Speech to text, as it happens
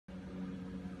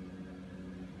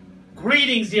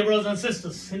Greetings, dear brothers and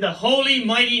sisters, in the holy,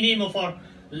 mighty name of our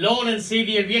Lord and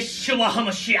Savior, Yeshua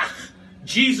HaMashiach,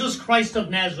 Jesus Christ of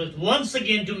Nazareth. Once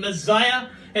again, to Messiah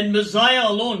and Messiah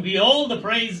alone be all the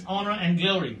praise, honor, and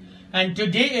glory. And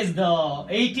today is the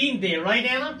 18th day, right,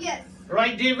 Anna? Yes.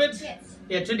 Right, David? Yes.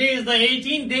 Yeah, today is the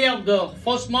 18th day of the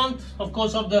first month, of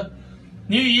course, of the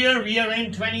new year. We are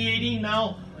in 2018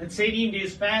 now. It's 18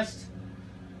 days past.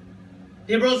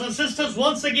 Dear brothers and sisters,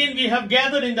 once again we have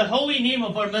gathered in the holy name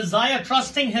of our Messiah,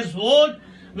 trusting His word,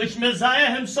 which Messiah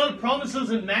Himself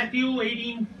promises in Matthew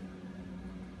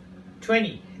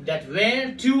 18:20, that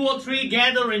where 2 or 3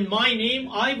 gather in my name,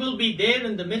 I will be there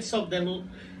in the midst of them.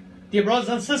 Dear brothers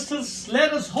and sisters,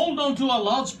 let us hold on to our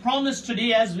Lord's promise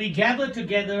today as we gather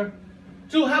together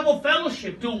to have a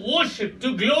fellowship, to worship,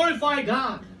 to glorify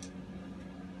God.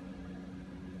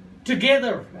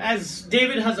 Together, as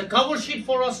David has a cover sheet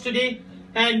for us today.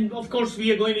 And of course, we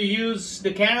are going to use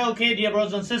the karaoke, dear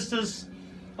brothers and sisters.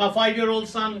 Our 5-year-old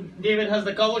son, David, has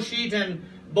the cover sheet, and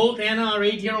both Anna, our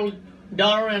 8-year-old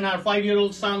daughter, and our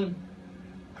 5-year-old son,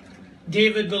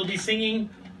 David, will be singing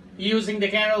using the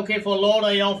karaoke for Lord,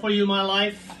 I offer you my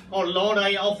life, or Lord,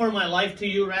 I offer my life to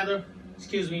you, rather.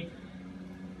 Excuse me.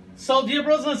 So, dear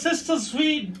brothers and sisters,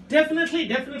 we definitely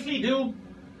do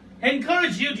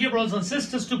encourage you, dear brothers and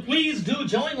sisters, to please do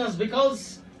join us,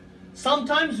 because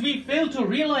sometimes we fail to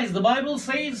realize the Bible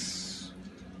says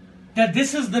that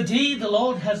this is the day the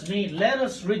Lord has made. Let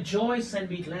us rejoice and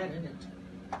be glad in it.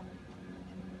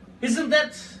 Isn't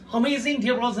that amazing,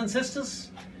 dear brothers and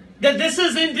sisters? That this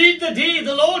is indeed the day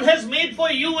the Lord has made for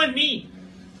you and me.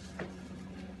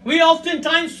 We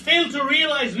oftentimes fail to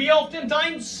realize, we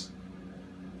oftentimes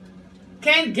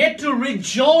can't get to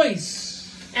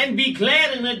rejoice and be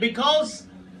glad in it, because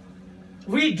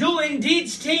we do indeed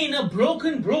stay in a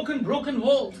broken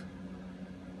world.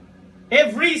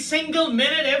 Every single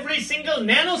minute, every single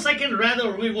nanosecond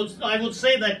rather, I would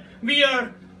say that we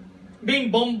are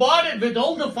being bombarded with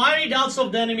all the fiery darts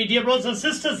of the enemy. Dear brothers and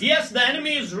sisters, yes, the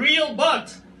enemy is real,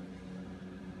 but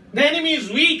the enemy is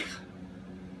weak.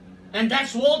 And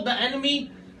that's what the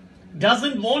enemy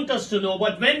doesn't want us to know.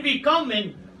 But when we come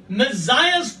in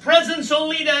Messiah's presence,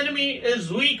 only the enemy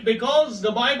is weak, because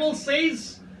the Bible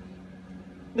says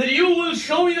that you will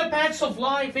show me the paths of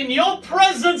life. In your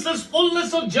presence is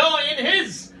fullness of joy. In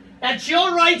His, at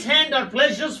your right hand, are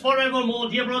pleasures forevermore.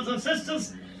 Dear brothers and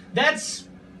sisters, that's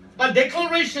a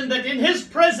declaration that in His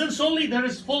presence only there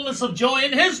is fullness of joy.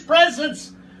 In His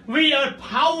presence we are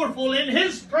powerful. In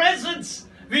His presence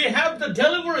we have the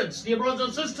deliverance. Dear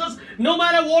brothers and sisters, no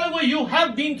matter whatever you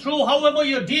have been through, however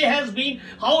your day has been,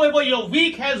 however your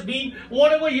week has been,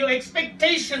 whatever your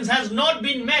expectations has not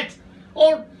been met,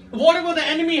 or whatever the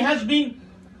enemy has been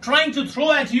trying to throw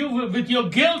at you with your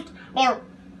guilt or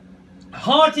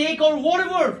heartache or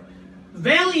whatever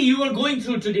valley you are going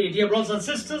through today, dear brothers and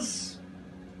sisters,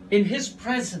 in His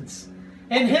presence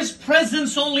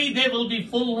only there will be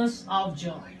fullness of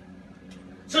joy.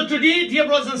 So today, dear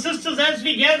brothers and sisters, as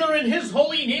we gather in His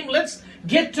holy name, let's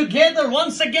get together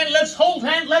once again. Let's hold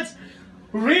hands. Let's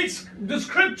read the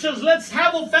scriptures. Let's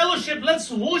have a fellowship. Let's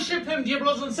worship Him, dear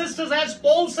brothers and sisters, as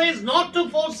Paul says, not to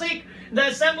forsake the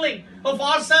assembling of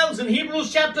ourselves in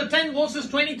Hebrews chapter 10 verses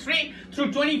 23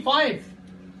 through 25.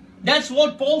 That's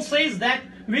what Paul says, that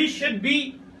we should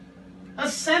be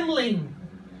assembling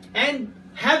and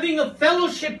having a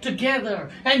fellowship together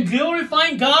and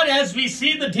glorifying God as we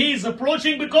see the day is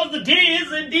approaching, because the day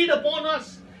is indeed upon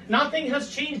us. Nothing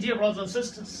has changed, dear brothers and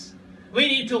sisters. We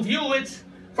need to view it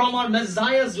from our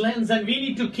Messiah's lens, and we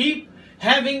need to keep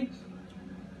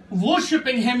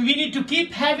worshipping Him. We need to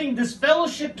keep having this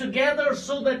fellowship together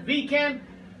so that we can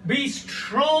be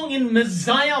strong in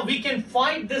Messiah. We can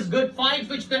fight this good fight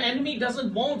which the enemy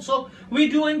doesn't want. So we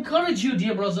do encourage you,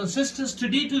 dear brothers and sisters,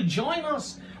 today to join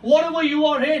us, whatever you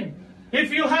are in.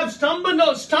 If you have stumbled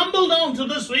onto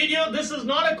this video, this is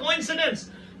not a coincidence.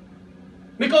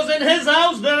 Because in His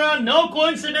house there are no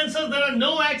coincidences, there are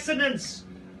no accidents.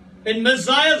 In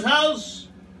Messiah's house,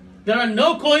 there are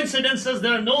no coincidences,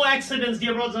 there are no accidents,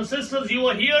 dear brothers and sisters. You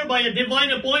are here by a divine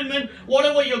appointment,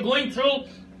 whatever you're going through.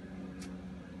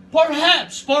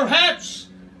 Perhaps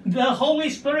the Holy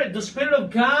Spirit, the Spirit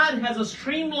of God, has a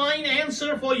streamlined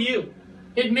answer for you.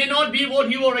 It may not be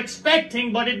what you are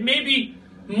expecting, but it may be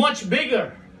much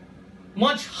bigger,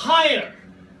 much higher,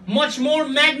 much more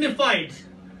magnified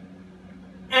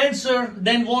answer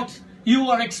than what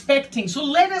you are expecting. So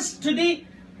let us today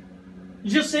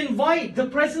just invite the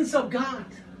presence of God.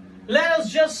 Let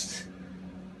us just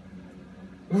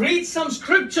read some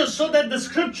scriptures so that the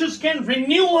scriptures can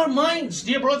renew our minds,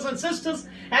 dear brothers and sisters.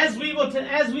 As we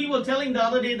were telling the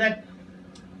other day, that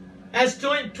as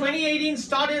 2018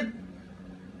 started,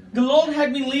 the Lord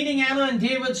had been leading Anna and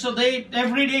David, so they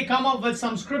every day come up with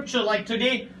some scripture. Like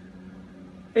today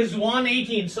is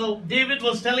 1:18. So David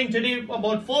was telling today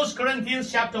about 1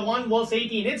 Corinthians chapter 1 verse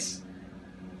 18. It's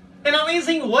an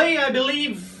amazing way, I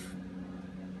believe,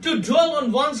 to dwell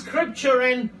on one scripture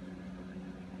and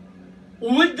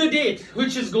with the date,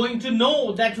 which is going to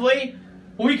know. That way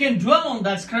we can dwell on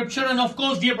that scripture. And of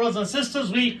course, dear brothers and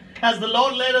sisters, we, as the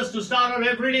Lord led us to start our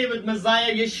every day with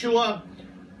Messiah, Yeshua,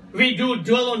 we do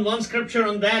dwell on one scripture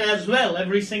on that as well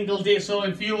every single day. So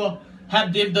if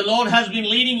the Lord has been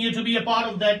leading you to be a part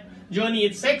of that journey,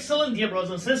 it's excellent, dear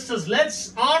brothers and sisters.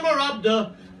 Let's armor up.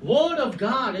 The Word of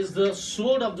God is the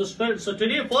sword of the Spirit. So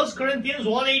today, 1 Corinthians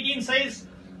 1:18 says,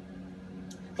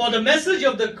 "For the message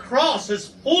of the cross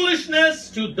is foolishness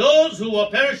to those who are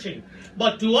perishing,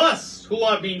 but to us who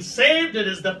are being saved, it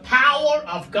is the power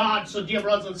of God." So dear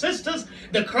brothers and sisters,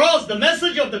 the cross, the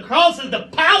message of the cross is the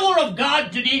power of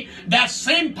God today. That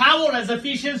same power as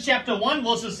Ephesians chapter 1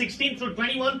 verses 16 through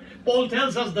 21, Paul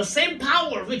tells us, the same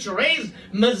power which raised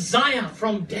Messiah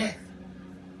from death.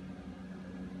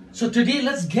 So today,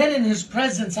 let's get in His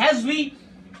presence. As we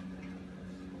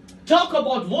talk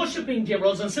about worshiping, dear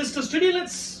brothers and sisters, today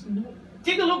let's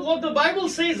take a look what the Bible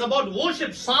says about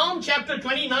worship. Psalm chapter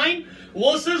 29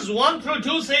 verses 1 through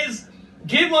 2 says,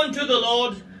 "Give unto the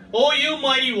Lord, O you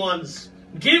mighty ones,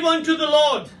 give unto the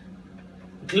Lord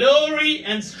glory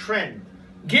and strength.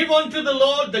 Give unto the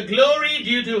Lord the glory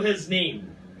due to His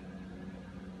name.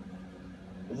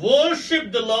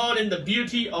 Worship the Lord in the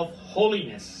beauty of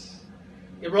holiness."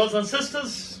 Dear brothers and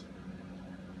sisters,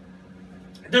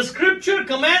 the scripture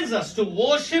commands us to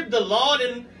worship the Lord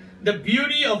in the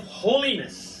beauty of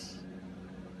holiness.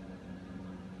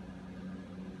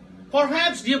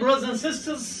 Perhaps, dear brothers and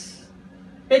sisters,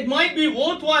 it might be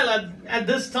worthwhile at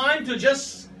this time to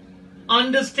just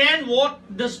understand what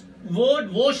this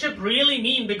word worship really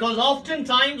means, because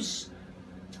oftentimes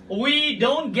we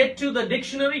don't get to the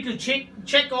dictionary to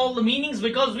check all the meanings,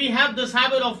 because we have this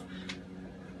habit of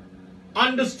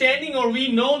understanding, or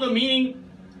we know the meaning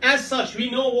as such. We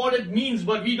know what it means,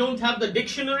 but we don't have the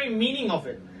dictionary meaning of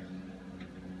it.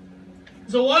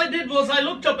 So what I did was I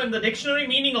looked up in the dictionary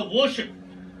meaning of worship.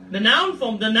 The noun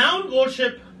form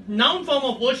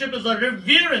of worship is a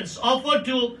reverence offered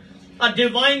to a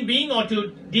divine being or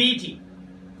to deity.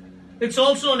 It's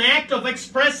also an act of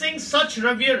expressing such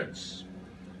reverence,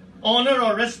 honor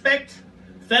or respect,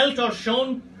 felt or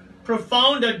shown,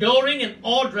 profound, adoring, and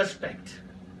awed respect.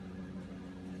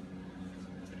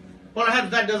 Perhaps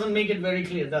that doesn't make it very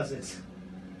clear, does it?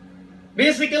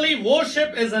 Basically,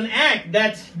 worship is an act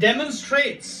that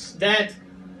demonstrates that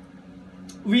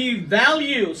we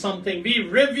value something, we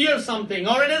revere something,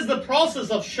 or it is the process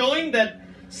of showing that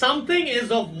something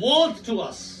is of worth to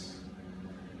us.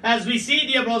 As we see,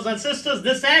 dear brothers and sisters,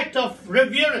 this act of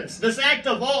reverence, this act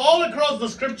of all across the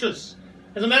scriptures.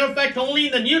 As a matter of fact, only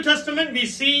in the New Testament we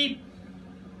see.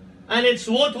 And it's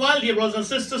worthwhile, dear brothers and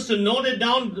sisters, to note it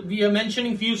down. We are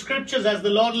mentioning few scriptures as the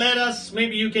Lord led us.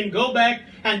 Maybe you can go back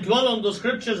and dwell on those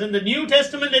scriptures. In the New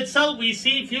Testament itself, we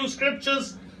see few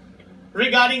scriptures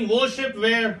regarding worship,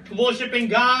 where worshiping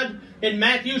God in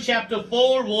Matthew chapter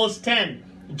 4 verse 10.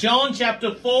 John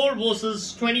chapter 4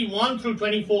 verses 21 through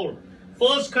 24.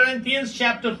 1 Corinthians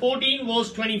chapter 14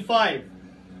 verse 25.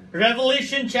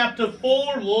 Revelation chapter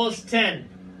 4 verse 10.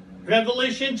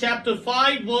 Revelation chapter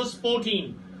 5 verse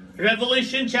 14.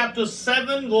 Revelation chapter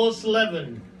 7 verse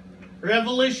 11.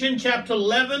 Revelation chapter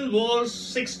 11 verse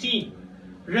 16.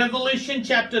 Revelation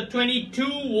chapter 22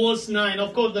 verse 9.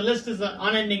 Of course, the list is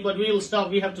unending, but we will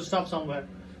stop. We have to stop somewhere.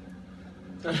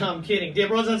 I'm kidding. Dear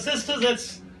brothers and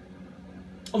sisters,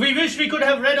 we wish we could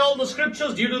have read all the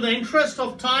scriptures. Due to the interest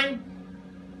of time,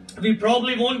 we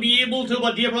probably won't be able to.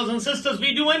 But dear brothers and sisters,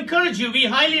 we do encourage you. We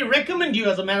highly recommend you,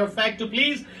 as a matter of fact, to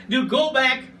please do go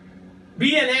back.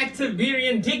 Be an active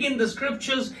Berean, dig in the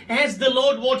scriptures, ask the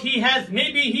Lord what He has.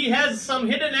 Maybe He has some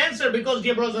hidden answer, because,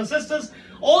 dear brothers and sisters,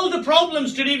 all the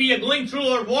problems today we are going through,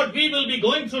 or what we will be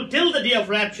going through till the day of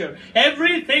rapture,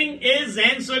 everything is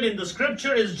answered in the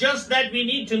scripture. It's just that we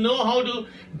need to know how to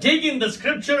dig in the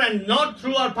scripture, and not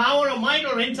through our power of mind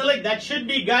or intellect. That should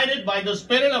be guided by the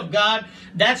Spirit of God.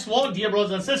 That's what, dear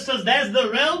brothers and sisters, that's the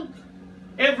realm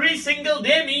every single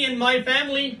day me and my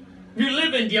family we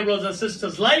live in, dear brothers and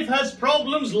sisters. Life has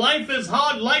problems, life is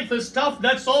hard, life is tough.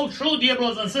 That's all true, dear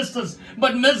brothers and sisters.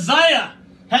 But Messiah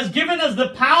has given us the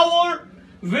power,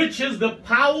 which is the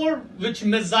power which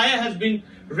Messiah has been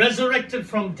resurrected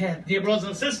from death. Dear brothers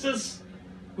and sisters,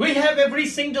 we have every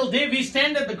single day, we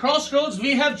stand at the crossroads,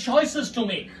 we have choices to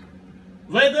make.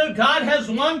 Whether God has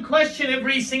one question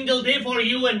every single day for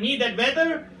you and me, that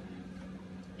whether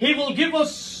He will give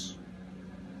us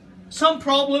some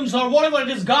problems or whatever it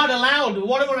is God allowed,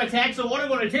 whatever attacks or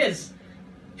whatever it is,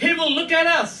 He will look at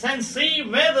us and see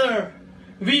whether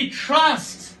we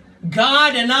trust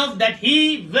God enough that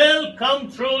He will come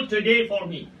through today for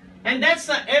me. And that's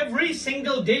the every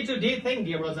single day-to-day thing,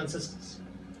 dear brothers and sisters.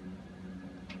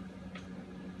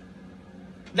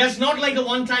 That's not like a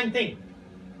one-time thing.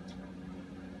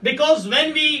 Because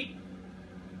when we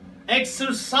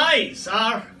exercise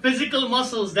our physical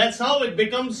muscles, that's how it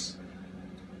becomes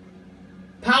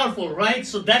powerful, right?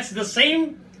 So that's the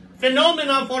same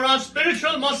phenomena for our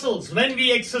spiritual muscles. When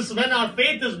our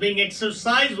faith is being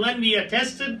exercised, when we are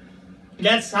tested,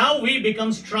 that's how we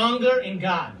become stronger in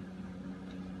God.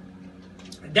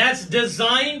 That's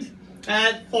designed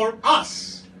for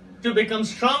us to become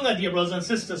stronger, dear brothers and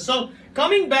sisters. So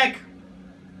coming back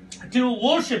to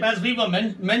worship, as we were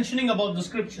mentioning about the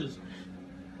scriptures,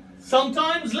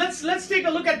 sometimes let's take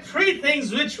a look at three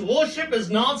things which worship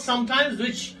is not, sometimes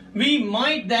which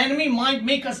the enemy might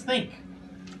make us think.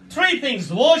 Three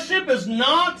things. Worship is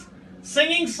not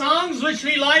singing songs which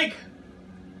we like,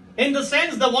 in the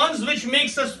sense the ones which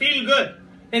makes us feel good.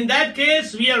 In that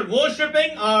case, we are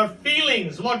worshiping our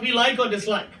feelings, what we like or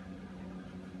dislike.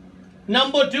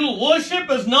 Number two,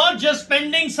 worship is not just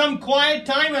spending some quiet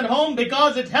time at home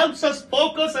because it helps us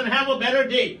focus and have a better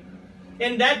day.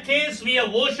 In that case, we are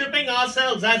worshiping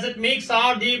ourselves as it makes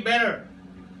our day better.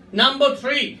 Number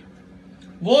three,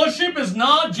 worship is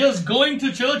not just going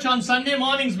to church on Sunday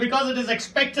mornings because it is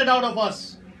expected out of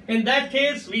us. In that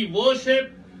case, we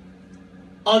worship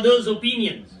others'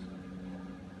 opinions.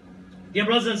 Dear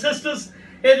brothers and sisters,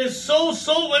 it is so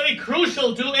very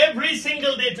crucial to every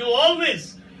single day to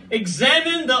always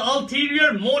examine the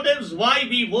ulterior motives why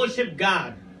we worship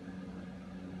God.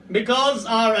 Because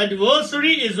our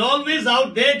adversary is always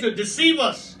out there to deceive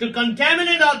us, to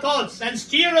contaminate our thoughts and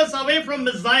steer us away from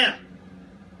Messiah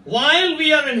while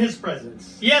we are in His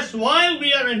presence. Yes, while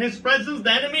we are in His presence,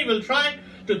 the enemy will try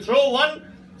to throw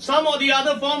some or the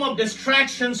other form of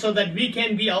distraction so that we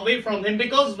can be away from Him.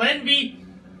 Because when we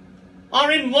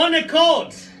are in one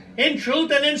accord, in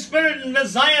truth and in spirit in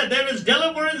Messiah, there is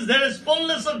deliverance, there is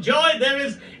fullness of joy, there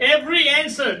is every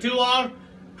answer to our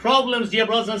problems, dear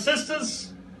brothers and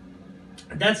sisters.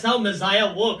 That's how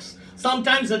Messiah works.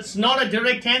 Sometimes it's not a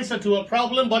direct answer to a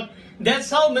problem, but that's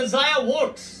how Messiah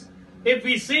works. If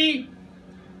we see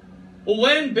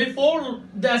before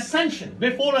ascension,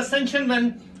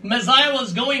 when Messiah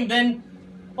was going, then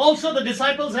also the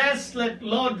disciples asked,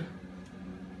 Lord,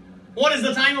 what is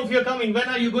the time of your coming? When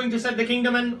are you going to set the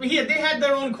kingdom? And here they had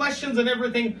their own questions and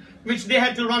everything which they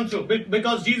had to run through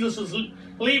because Jesus was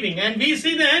leaving. And we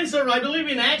see the answer, I believe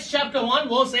in Acts chapter 1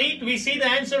 verse 8, we see the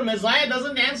answer. Messiah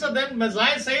doesn't answer them.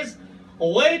 Messiah says,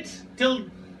 wait till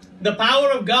the power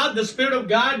of God, the Spirit of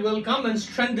God will come and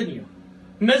strengthen you.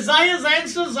 Messiah's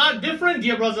answers are different,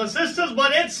 dear brothers and sisters,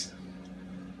 but it's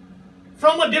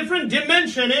from a different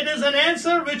dimension. It is an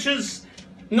answer which is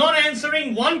not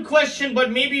answering one question,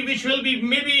 but maybe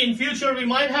in future we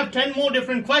might have 10 more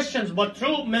different questions. But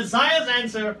through Messiah's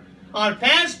answer, our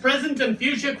past, present, and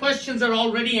future questions are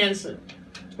already answered.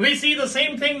 We see the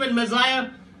same thing when Messiah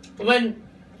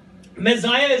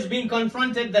is being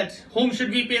confronted that whom should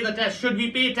we pay the tax? Should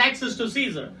we pay taxes to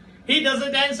Caesar? He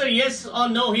doesn't answer yes or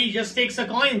no. He just takes a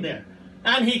coin there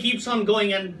and he keeps on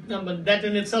going, and that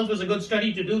in itself is a good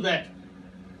study to do that.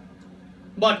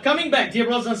 But coming back, dear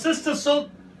brothers and sisters, so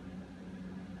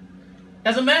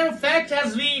as a matter of fact,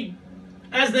 as the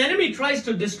enemy tries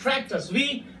to distract us,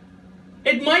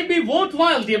 it might be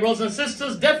worthwhile, dear brothers and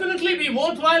sisters, definitely be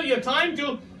worthwhile your time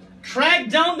to track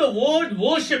down the word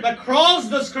worship across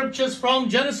the scriptures from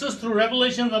Genesis through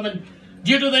Revelation.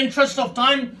 Due to the interest of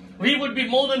time, we would be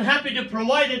more than happy to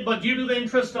provide it, but due to the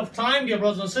interest of time, dear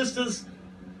brothers and sisters,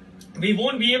 we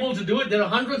won't be able to do it. There are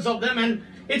hundreds of them, and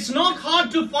it's not hard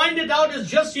to find it out. It's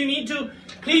just you need to,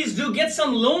 please do get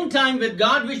some alone time with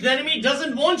God, which the enemy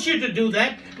doesn't want you to do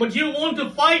that, but you want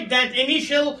to fight that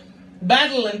initial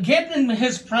battle and get in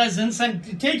His presence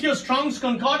and take your Strong's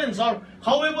Concordance or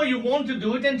however you want to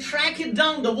do it and track it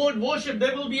down. The word worship,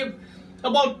 there will be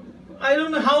about, I don't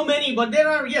know how many, but there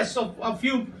are, yes, a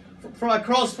few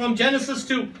across from Genesis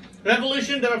to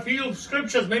Revelation. There are a few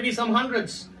scriptures, maybe some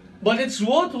hundreds, but it's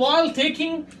worthwhile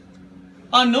taking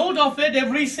a note of it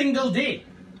every single day.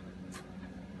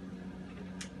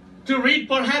 To read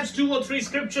perhaps 2 or 3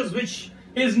 scriptures which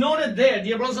is noted there,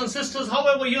 dear brothers and sisters.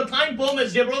 However your time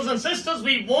permits, dear brothers and sisters,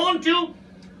 we want to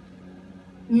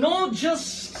not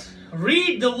just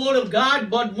read the Word of God,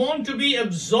 but want to be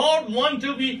absorbed, want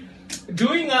to be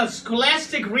doing a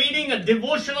scholastic reading, a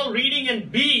devotional reading,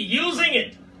 and be using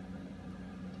it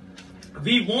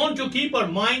We want to keep our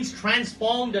minds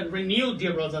transformed and renewed,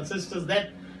 dear brothers and sisters.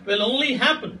 That will only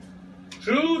happen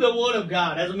through the Word of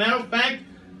God. As a matter of fact,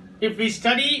 if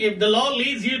the Lord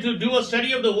leads you to do a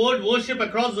study of the word worship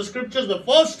across the scriptures, the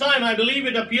first time I believe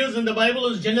it appears in the Bible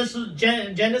is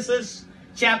Genesis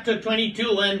chapter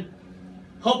 22. And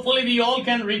hopefully we all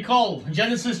can recall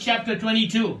Genesis chapter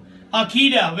 22.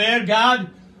 Akedah, where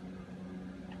God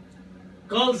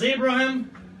calls Abraham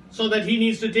so that he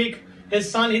needs to take his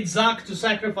son Isaac to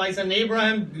sacrifice. And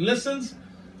Abraham listens,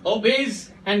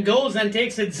 obeys, and goes and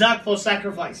takes Isaac for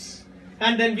sacrifice.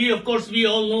 And then we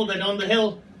all know that on the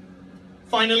hill,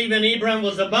 finally, when Abraham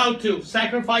was about to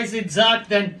sacrifice Isaac,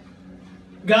 then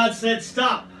God said,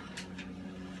 stop.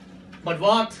 But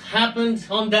what happened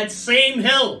on that same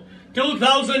hill?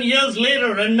 2,000 years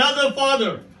later, another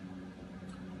father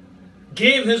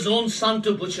gave his own son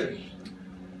to butchery.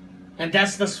 And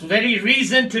that's the very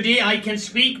reason today I can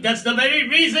speak. That's the very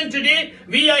reason today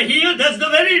we are here. That's the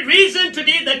very reason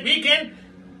today that we can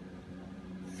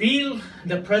feel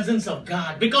the presence of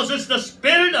God. Because it's the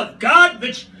Spirit of God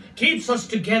which keeps us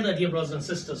together, dear brothers and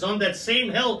sisters. On that same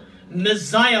hill,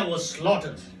 Messiah was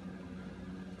slaughtered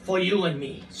for you and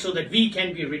me, so that we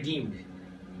can be redeemed.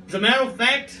 As a matter of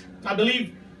fact, I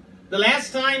believe the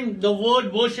last time the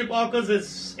word worship occurs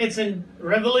it's in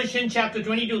Revelation chapter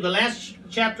 22, the last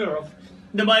chapter of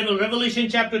the Bible, Revelation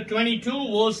chapter 22,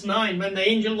 verse 9, when the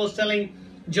angel was telling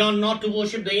John not to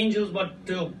worship the angels, but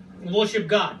to worship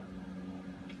God.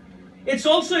 It's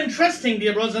also interesting,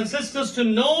 dear brothers and sisters, to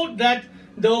note that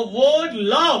the word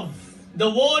love,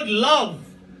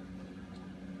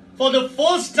 for the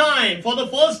first time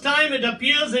it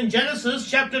appears in Genesis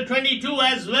chapter 22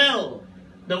 as well.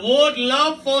 The word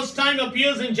love first time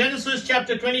appears in Genesis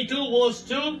chapter 22 verse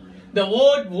 2. The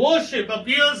word worship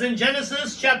appears in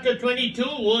Genesis chapter 22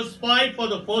 verse 5 for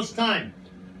the first time.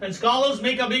 And scholars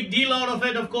make a big deal out of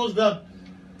it. Of course, the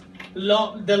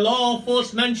law of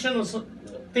first mention or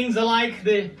things alike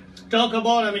they talk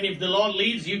about. I mean, if the Lord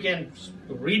leads, you can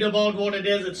read about what it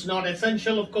is. It's not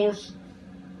essential, of course.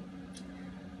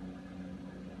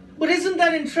 But isn't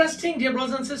that interesting, dear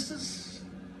brothers and sisters?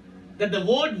 That the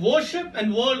word worship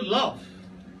and word love,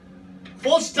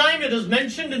 first time it is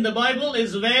mentioned in the Bible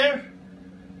is where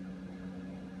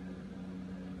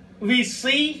we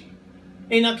see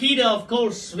in Akedah, of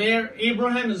course, where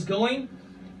Abraham is going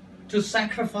to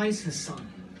sacrifice his son.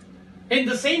 In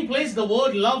the same place, the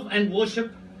word love and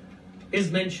worship is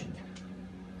mentioned.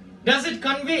 Does it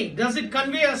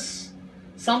convey us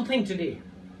something today?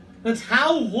 That's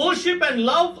how worship and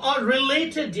love are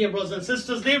related, dear brothers and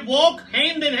sisters. They walk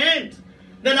hand in hand.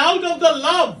 That out of the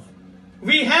love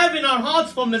we have in our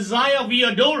hearts for Messiah, we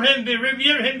adore Him, we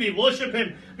revere Him, we worship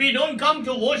Him. We don't come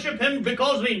to worship Him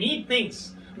because we need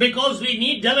things, because we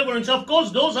need deliverance. Of course,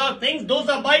 those are things, those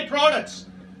are byproducts.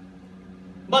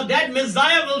 But that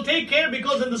Messiah will take care,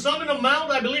 because in the Sermon on the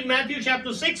Mount, I believe Matthew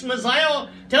chapter 6, Messiah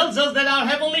tells us that our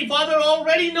Heavenly Father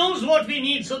already knows what we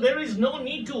need. So there is no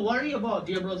need to worry about,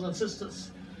 dear brothers and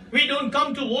sisters. We don't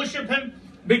come to worship Him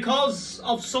because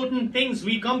of certain things.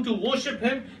 We come to worship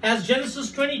Him. As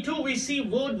Genesis 22, we see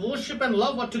word worship and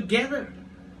love are together.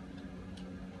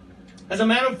 As a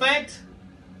matter of fact,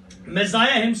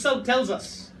 Messiah Himself tells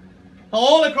us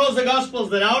all across the Gospels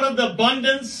that out of the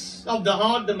abundance of the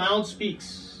heart, the mouth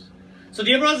speaks. So,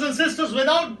 dear brothers and sisters,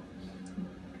 without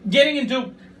getting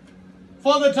into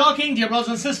further talking, dear brothers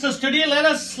and sisters, today let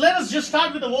us just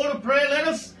start with a word of prayer. Let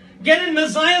us get in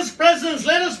Messiah's presence.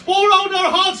 Let us pour out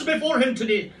our hearts before Him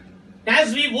today.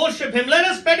 As we worship Him, let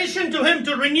us petition to Him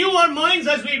to renew our minds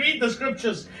as we read the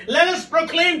Scriptures. Let us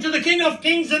proclaim to the King of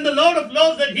Kings and the Lord of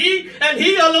Lords that He and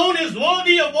He alone is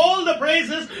worthy of all the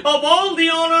praises, of all the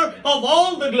honor, of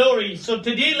all the glory. So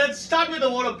today, let's start with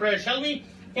a word of prayer. Shall we,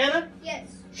 Anna?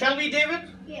 Yes. Shall we, David?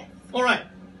 Yes. All right.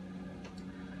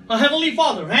 Our Heavenly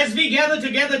Father, as we gather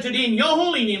together today in Your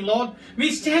holy name, Lord,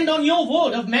 we stand on Your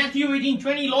word of Matthew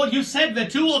 18:20. Lord, You said that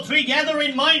 2 or 3 gather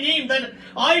in My name, that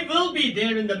I will be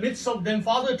there in the midst of them.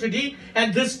 Father, today,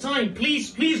 at this time,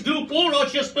 please do pour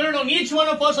out Your Spirit on each one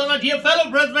of us, on our dear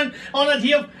fellow brethren, on our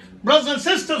dear brothers and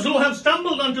sisters who have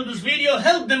stumbled onto this video.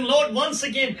 Help them, Lord, once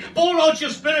again. Pour out Your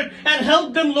Spirit and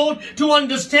help them, Lord, to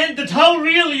understand that how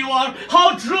real You are,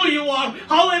 how true You are,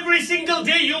 how every single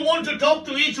day You want to talk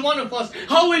to each one of us,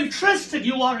 how interested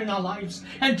You are in our lives.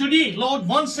 And today, Lord,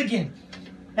 once again,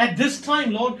 at this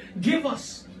time, Lord, give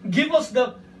us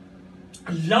the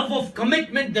love of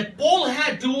commitment that Paul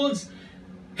had towards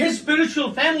his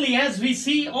spiritual family, as we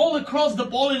see all across the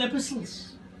Pauline epistles.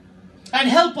 And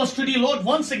help us today, Lord,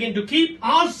 once again to keep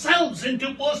ourselves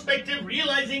into perspective,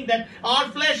 realizing that our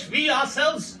flesh, we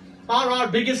ourselves, are our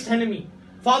biggest enemy.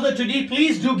 Father, today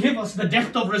please do give us the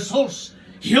depth of resource,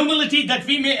 humility that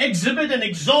we may exhibit and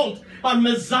exalt our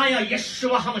Messiah,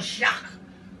 Yeshua HaMashiach.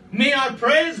 May our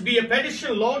prayers be a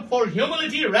petition, Lord, for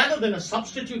humility rather than a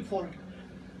substitute for it.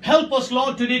 Help us,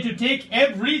 Lord, today to take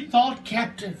every thought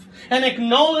captive and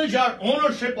acknowledge our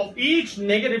ownership of each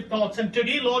negative thoughts. And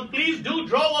today, Lord, please do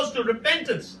draw us to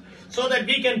repentance so that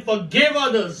we can forgive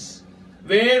others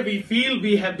where we feel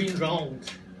we have been wronged.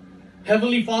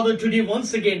 Heavenly Father, today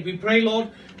once again we pray,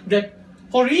 Lord, that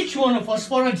for each one of us,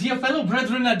 for our dear fellow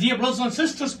brethren, our dear brothers and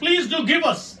sisters, please do give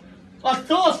us a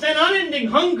thirst and unending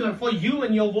hunger for you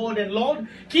and your word. And Lord,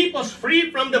 keep us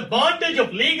free from the bondage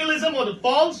of legalism or the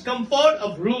false comfort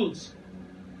of rules.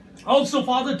 Also,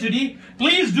 Father, today,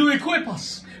 please do equip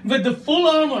us with the full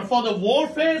armor for the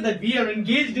warfare that we are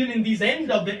engaged in these end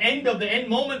of the end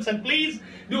moments. And please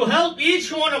do help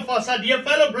each one of us, our dear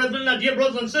fellow brethren, our dear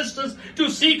brothers and sisters, to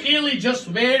see clearly just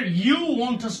where you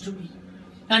want us to be.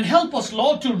 And help us,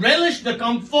 Lord, to relish the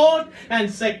comfort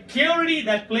and security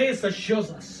that place assures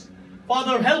us.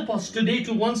 Father, help us today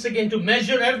to once again to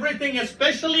measure everything,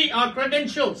 especially our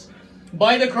credentials,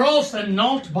 by the cross and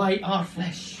not by our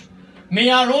flesh. May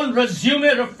our own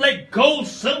resume reflect gold,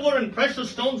 silver, and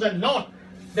precious stones and not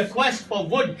the quest for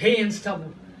wood, hay, and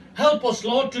stubble. Help us,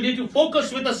 Lord, today to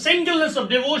focus with a singleness of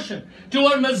devotion to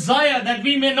our Messiah, that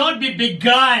we may not be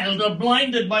beguiled or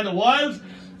blinded by the wiles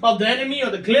of the enemy or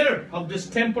the glitter of this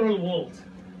temporal world.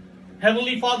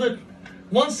 Heavenly Father,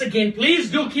 once again, please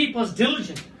do keep us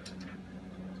diligent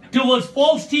towards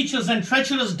false teachers and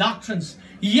treacherous doctrines.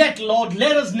 Yet, Lord,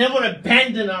 let us never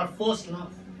abandon our first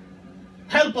love.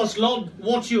 Help us, Lord,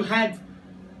 what you had,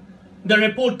 the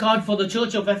report card for the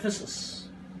church of Ephesus,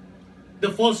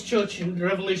 the first church in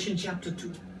Revelation chapter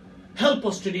 2. Help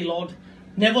us today, Lord,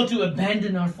 never to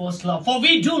abandon our first love. For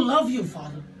we do love you,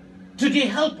 Father. Today,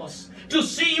 help us to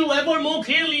see you ever more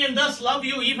clearly and thus love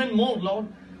you even more, Lord.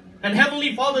 And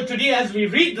Heavenly Father, today as we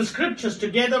read the scriptures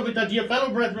together with our dear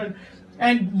fellow brethren,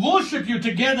 and worship you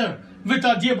together with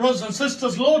our dear brothers and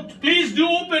sisters, Lord, please do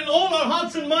open all our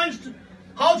hearts and lives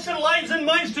and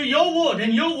minds to your word,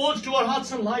 and your words to our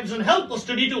hearts and lives, and help us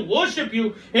today to worship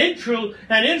you in truth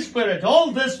and in spirit.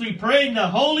 All this we pray in the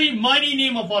holy, mighty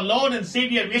name of our Lord and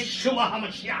Savior, Yeshua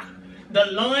HaMashiach, the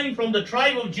line from the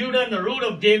tribe of Judah and the root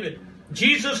of David,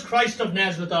 Jesus Christ of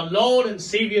Nazareth, our Lord and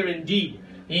Savior indeed.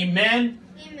 Amen,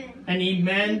 amen. And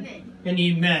amen, amen. And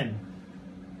amen.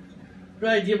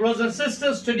 Right, dear brothers and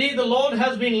sisters, today the Lord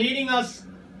has been leading us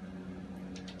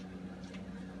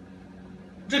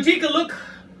to take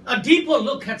a deeper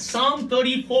look at Psalm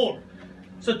 34.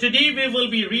 So today we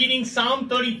will be reading Psalm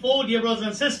 34, dear brothers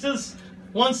and sisters.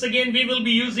 Once again, we will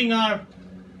be using our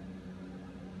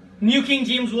New King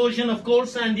James Version, of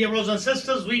course. And dear brothers and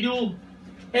sisters, we do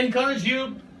encourage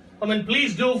you,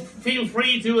 please do feel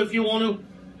free to, if you want to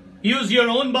use your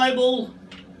own Bible,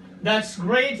 that's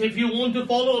great. If you want to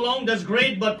follow along, that's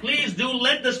great. But please do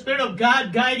let the Spirit of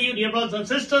God guide you, dear brothers and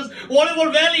sisters.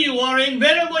 Whatever valley you are in,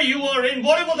 wherever you are in,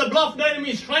 whatever the bluff the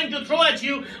enemy is trying to throw at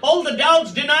you, all the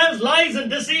doubts, denials, lies, and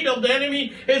deceit of the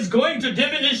enemy is going to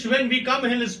diminish when we come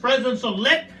in his presence. So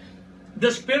let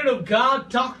the Spirit of God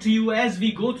talk to you as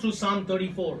we go through Psalm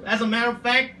 34. As a matter of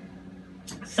fact,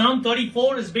 Psalm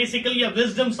 34 is basically a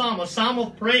wisdom psalm, a psalm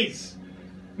of praise,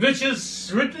 which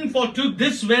is written for to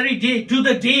this very day, to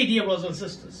the day, dear brothers and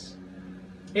sisters.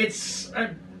 It's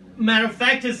a matter of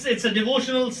fact, it's a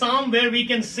devotional psalm where we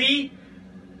can see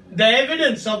the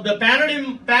evidence of the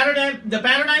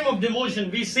paradigm of devotion.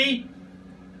 We see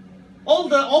all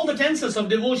the tenses of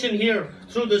devotion here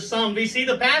through this psalm. We see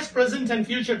the past, present, and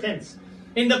future tense.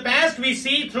 In the past, we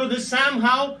see through this psalm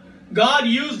how God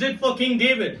used it for King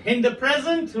David. In the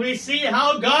present, we see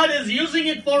how God is using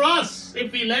it for us,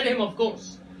 if we let him, of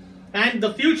course. And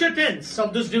the future tense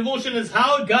of this devotion is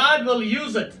how God will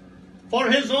use it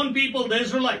for his own people, the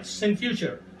Israelites, in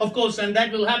future. Of course, and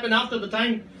that will happen after the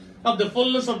time of the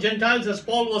fullness of Gentiles, as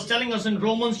Paul was telling us in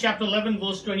Romans chapter 11,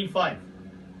 verse 25.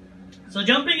 So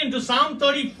jumping into Psalm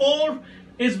 34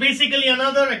 is basically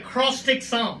another acrostic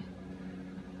psalm.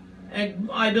 And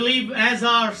I believe as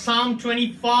are Psalm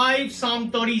 25, Psalm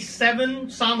 37,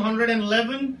 Psalm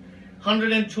 111,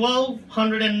 112,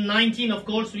 119, of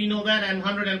course we know that, and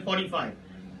 145.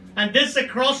 And this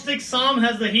acrostic psalm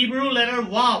has the Hebrew letter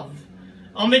Vav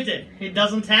omitted. It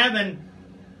doesn't have, and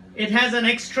it has an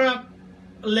extra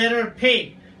letter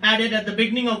Pe added at the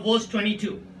beginning of verse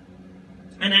 22.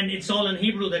 And then it's all in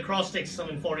Hebrew, the acrostics.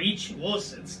 For each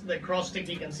verse, it's the acrostic,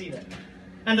 you can see that.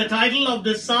 And the title of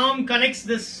this psalm connects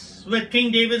this with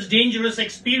King David's dangerous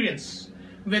experience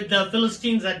with the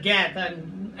Philistines at Gath.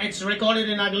 And it's recorded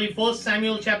in, I believe, 1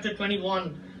 Samuel chapter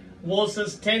 21,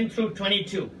 verses 10 through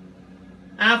 22.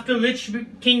 after which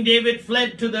King David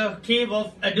fled to the cave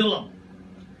of Adullam.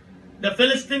 The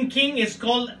Philistine king is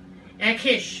called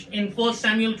Achish in 1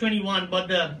 Samuel 21, but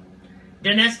the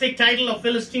dynastic title of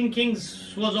Philistine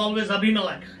kings was always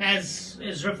Abimelech, as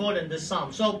is referred in this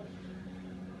psalm. So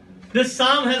this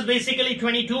psalm has basically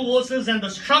 22 verses, and the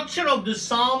structure of this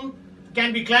psalm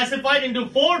can be classified into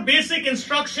 4 basic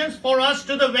instructions for us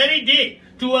to the very day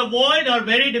to avoid our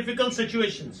very difficult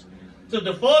situations. So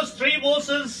the first 3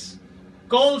 verses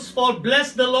calls for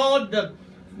bless the Lord. The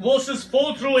verses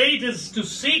 4 through 8 is to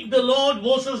seek the Lord.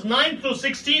 Verses 9 through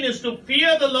 16 is to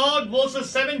fear the Lord. Verses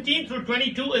 17 through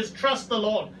 22 is trust the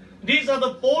Lord. These are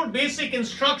the 4 basic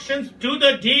instructions to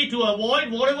the day to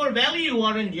avoid whatever valley you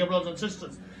are in, dear brothers and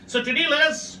sisters. So today let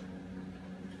us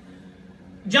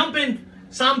jump in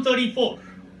Psalm 34.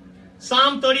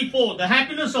 Psalm 34, the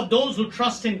happiness of those who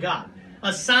trust in God.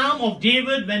 A psalm of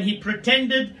David when he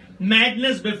pretended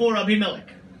madness before Abimelech,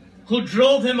 who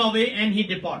drove him away, and he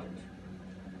departed.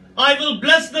 I will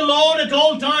bless the Lord at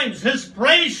all times. His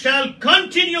praise shall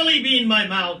continually be in my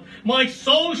mouth. My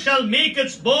soul shall make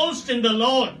its boast in the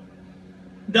Lord.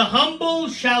 The humble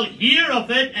shall hear of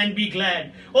it and be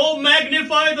glad. Oh,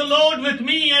 magnify the Lord with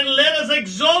me, and let us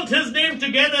exalt his name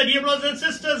together. Dear brothers and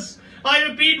sisters, I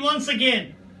repeat once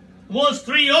again. Verse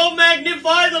 3, oh,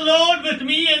 magnify the Lord with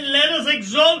me, and let us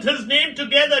exalt his name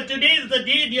together. Today is the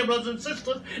day, dear brothers and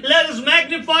sisters. Let us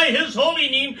magnify his holy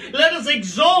name. Let us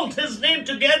exalt his name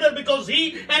together, because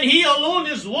he and he alone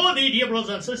is worthy, dear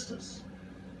brothers and sisters.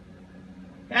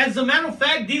 As a matter of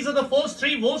fact, these are the first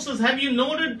 3 verses. Have you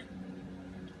noted?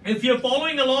 If you're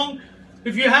following along,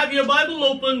 if you have your Bible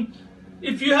open,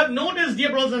 if you have noticed,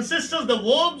 dear brothers and sisters, the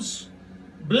verbs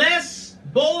bless,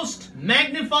 boast,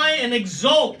 magnify, and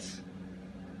exalt,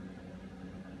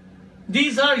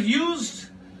 these are used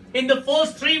in the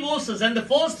first 3 verses. And the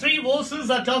first 3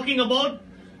 verses are talking about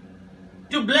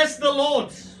to bless the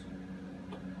Lord.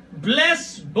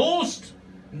 Bless, boast,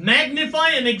 magnify,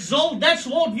 and exalt. That's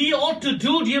what we ought to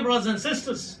do, dear brothers and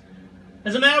sisters.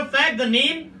 As a matter of fact, the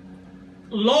name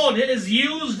Lord is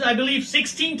used, I believe,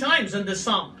 16 times in this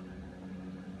psalm.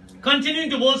 Continuing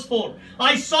to verse 4.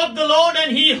 I sought the Lord,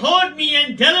 and he heard me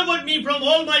and delivered me from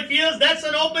all my fears. That's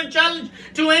an open challenge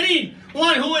to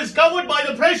anyone who is covered by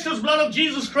the precious blood of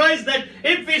Jesus Christ, that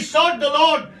if we sought the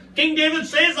Lord, King David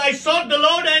says, I sought the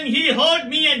Lord, and he heard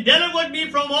me and delivered me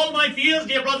from all my fears.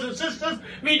 Dear brothers and sisters,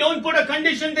 we don't put a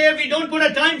condition there. We don't put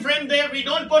a time frame there. We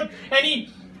don't put any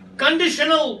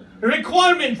conditional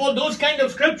requirement for those kind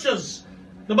of scriptures.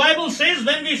 The Bible says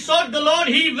when we sought the Lord,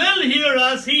 he will hear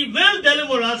us. He will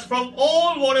deliver us from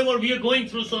all whatever we are going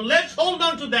through. So let's hold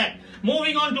on to that.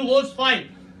 Moving on to verse 5.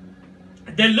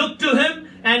 They looked to him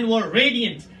and were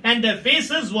radiant, and their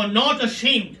faces were not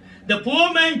ashamed. The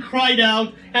poor man cried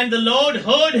out, and the Lord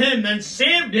heard him and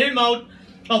saved him out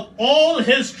of all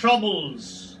his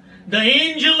troubles. The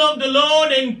angel of the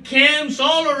Lord encamps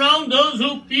all around those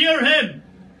who fear him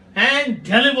and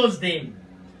delivers them.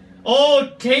 Oh,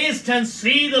 taste and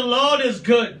see the Lord is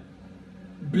good.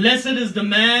 Blessed is the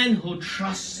man who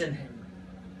trusts in him.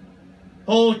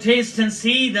 Oh, taste and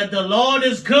see that the Lord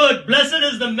is good. Blessed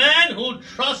is the man who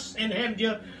trusts in him.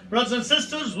 Dear brothers and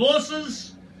sisters,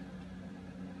 verses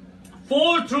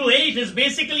 4 through 8 is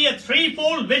basically a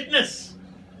threefold witness.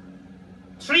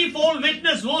 Threefold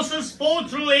witness, verses 4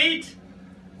 through 8.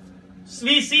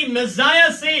 We see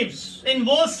Messiah saves. In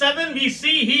verse 7 we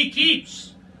see he keeps.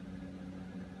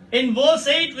 In verse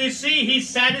 8 we see he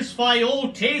satisfies.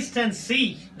 Oh, taste and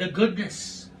see the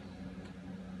goodness.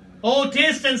 Oh,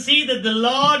 taste and see that the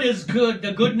Lord is good,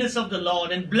 the goodness of the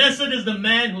Lord. And blessed is the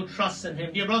man who trusts in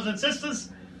him. Dear brothers and sisters,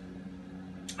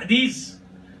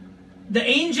 the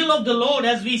angel of the Lord,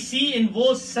 as we see in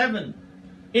verse 7,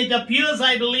 it appears,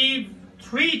 I believe,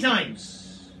 3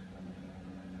 times.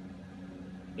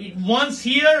 Once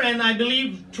here, and I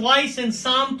believe twice in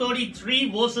Psalm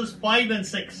 33 verses 5 and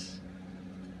 6.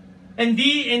 And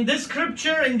in this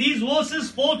scripture, in these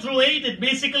verses 4 through 8, it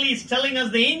basically is telling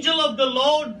us the angel of the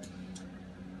Lord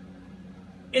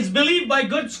is believed by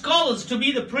good scholars to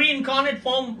be the pre-incarnate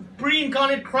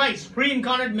Christ,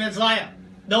 pre-incarnate Messiah.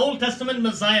 The Old Testament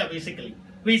Messiah, basically.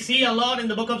 We see a lot in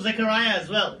the book of Zechariah as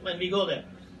well, when we go there.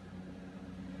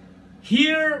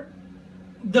 Here,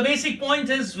 the basic point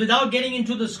is, without getting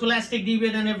into the scholastic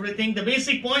debate and everything, the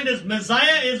basic point is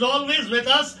Messiah is always with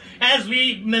us, as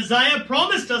Messiah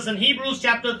promised us in Hebrews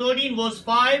chapter 13 verse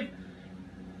 5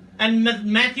 and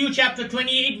Matthew chapter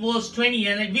 28 verse 20.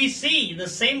 And we see the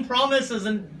same promises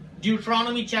in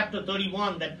Deuteronomy chapter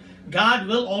 31, that God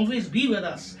will always be with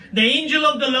us. The angel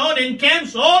of the Lord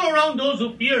encamps all around those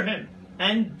who fear him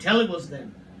and delivers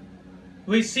them.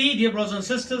 We see, dear brothers and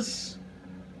sisters,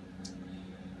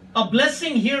 A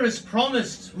blessing here is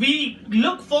promised. We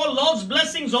look for Lord's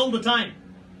blessings all the time.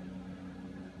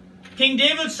 King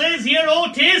David says here,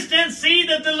 "Oh, taste and see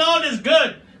that the Lord is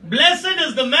good. Blessed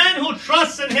is the man who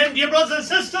trusts in him." Dear brothers and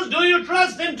sisters, do you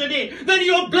trust him today? Then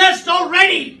you are blessed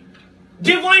already.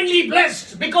 Divinely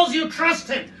blessed because you trust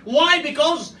him. Why?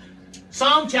 Because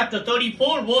Psalm chapter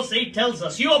 34 verse 8 tells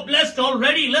us, you are blessed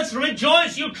already. Let's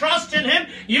rejoice. You trust in him.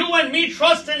 You and me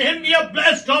trust in him. We are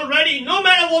blessed already. No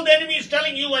matter what the enemy is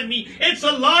telling you and me. It's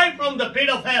a lie from the pit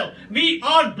of hell. We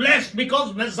are blessed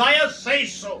because Messiah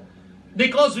says so.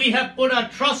 Because we have put our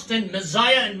trust in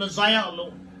Messiah and Messiah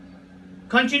alone.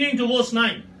 Continuing to verse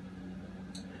 9.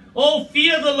 "Oh,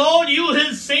 fear the Lord, you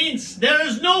his saints. There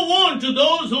is no want to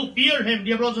those who fear him."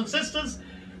 Dear brothers and sisters,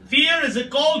 fear is a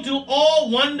call to awe,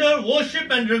 wonder, worship,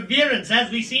 and reverence.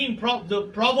 As we see in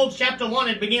Proverbs chapter 1,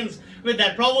 it begins with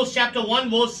that. Proverbs chapter 1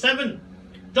 verse 7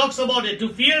 talks about it. To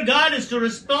fear God is to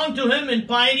respond to him in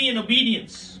piety and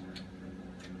obedience.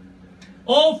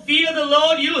 "Oh, fear the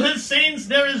Lord, you his saints.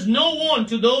 There is no want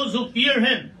to those who fear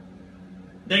him.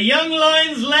 The young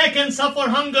lions lack and suffer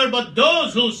hunger, but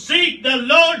those who seek the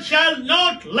Lord shall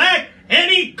not lack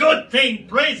any good thing."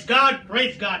 Praise God,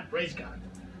 praise God, praise God.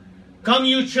 "Come,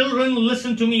 you children,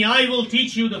 listen to me. I will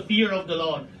teach you the fear of the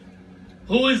Lord.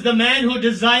 Who is the man who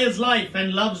desires life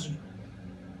and loves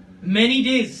many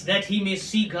days that he may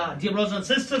see God?" Dear brothers and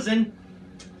sisters, in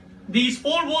these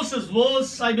 4 verses,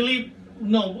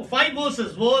 five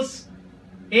verses, verse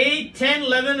 8, 10,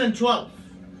 11, and 12.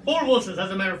 4 verses,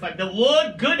 as a matter of fact. The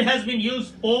word good has been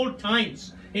used 4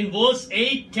 times in verse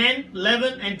 8, 10,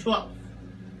 11, and 12.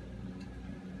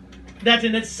 That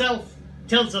in itself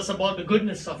tells us about the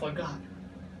goodness of our God.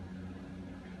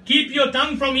 "Keep your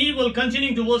tongue from evil,"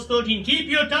 continuing to verse 13. "Keep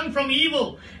your tongue from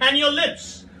evil and your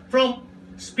lips from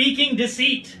speaking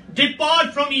deceit.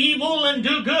 Depart from evil and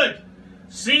do good.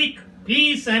 Seek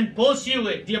peace and pursue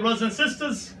it." Dear brothers and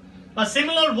sisters, a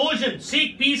similar version,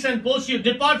 seek peace and pursue.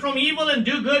 Depart from evil and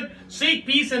do good. Seek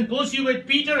peace and pursue it.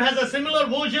 Peter has a similar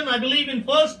version, I believe, in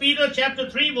 1 Peter chapter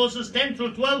 3 verses 10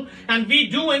 through 12. And we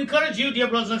do encourage you, dear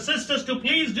brothers and sisters, to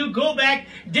please do go back,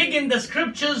 dig in the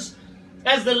scriptures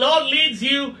as the Lord leads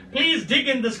you. Please dig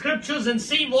in the scriptures and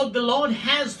see what the Lord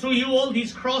has through you, all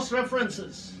these cross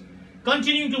references.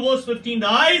 Continuing to verse 15. "The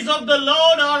eyes of the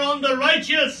Lord are on the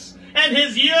righteous, and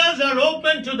his ears are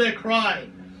open to their cry.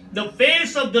 The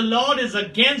face of the Lord is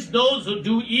against those who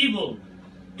do evil,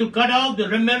 to cut off the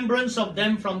remembrance of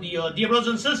them from the earth." Dear brothers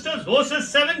and sisters, verses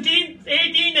 17,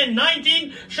 18, and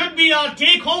 19 should be our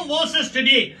take-home verses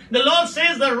today. The Lord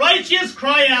says, "The righteous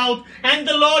cry out, and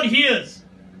the Lord hears."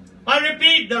 I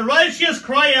repeat, the righteous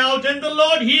cry out, and the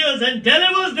Lord hears and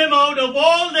delivers them out of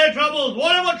all their troubles.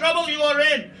 Whatever trouble you are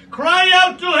in, cry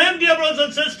out to him, dear brothers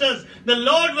and sisters. The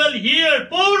Lord will hear.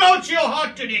 Pour out your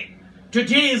heart today.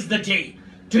 Today is the day.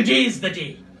 Today is the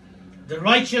day. The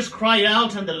righteous cry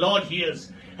out and the Lord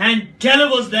hears and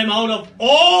delivers them out of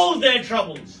all their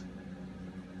troubles.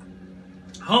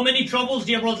 How many troubles,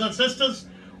 dear brothers and sisters?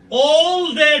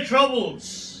 All their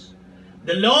troubles.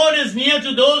 The Lord is near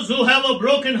to those who have a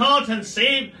broken heart and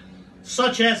save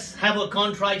such as have a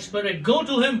contrite spirit. Go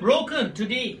to him broken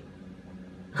today.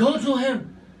 Go to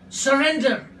him.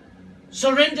 Surrender.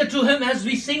 Surrender to him as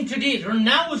we sing today.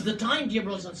 Now is the time, dear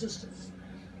brothers and sisters.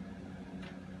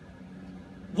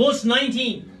 Verse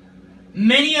 19.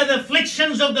 "Many are the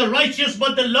afflictions of the righteous,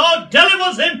 but the Lord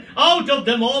delivers him out of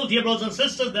them all." Dear brothers and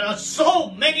sisters, there are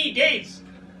so many days.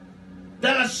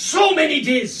 There are so many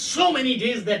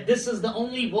days that this is the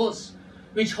only verse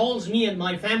which holds me and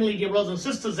my family, dear brothers and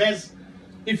sisters. As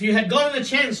if you had gotten a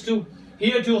chance to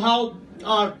hear to how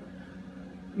our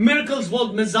miracles,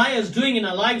 what Messiah is doing in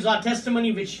our lives, our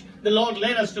testimony which the Lord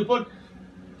led us to put.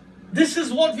 This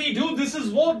is what we do. This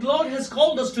is what Lord has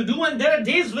called us to do. And there are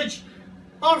days which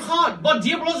are hard. But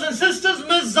dear brothers and sisters,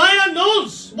 Messiah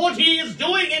knows what he is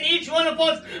doing in each one of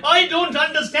us. I don't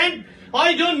understand.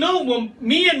 I don't know.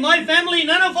 Me and my family,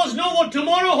 none of us know what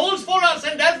tomorrow holds for us.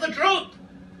 And that's the truth.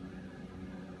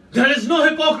 There is no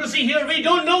hypocrisy here. We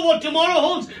don't know what tomorrow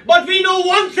holds. But we know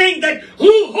one thing, that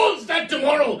who holds that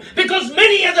tomorrow? Because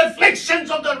many are the afflictions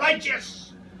of the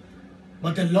righteous.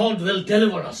 But the Lord will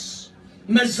deliver us.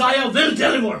 Messiah will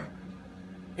deliver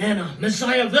Anna.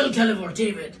 Messiah will deliver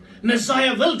David.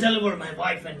 Messiah will deliver my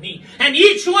wife and me. And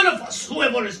each one of us,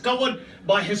 whoever is covered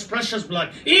by his precious blood,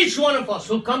 each one of us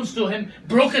who comes to him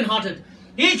brokenhearted,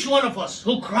 each one of us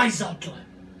who cries out to him,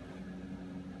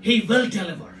 he will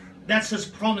deliver. That's his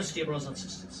promise, dear brothers and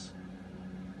sisters.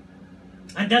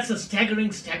 And that's a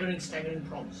staggering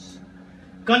promise.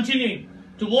 Continuing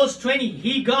to verse 20.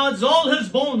 "He guards all his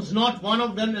bones, not one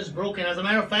of them is broken." As a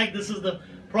matter of fact, this is the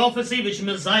prophecy which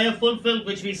Messiah fulfilled,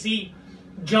 which we see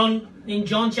in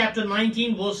John chapter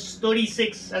 19, verse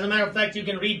 36. As a matter of fact, you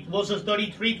can read verses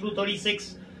 33 through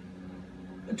 36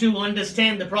 to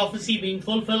understand the prophecy being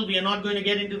fulfilled. We are not going to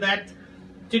get into that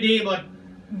today, but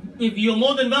if you're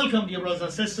more than welcome, dear brothers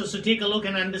and sisters, to take a look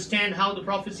and understand how the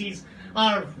prophecies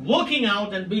are working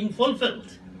out and being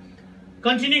fulfilled.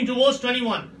 Continuing to verse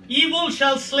 21. Evil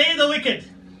shall slay the wicked,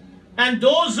 and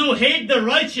those who hate the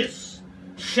righteous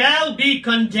shall be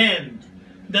condemned.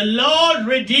 The Lord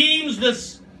redeems the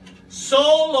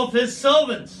soul of his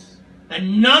servants,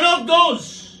 and none of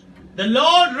those. The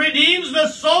Lord redeems the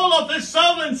soul of his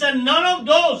servants, and none of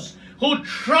those who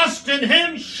trust in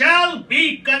him shall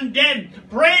be condemned.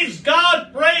 Praise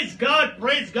God, praise God,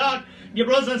 praise God. Dear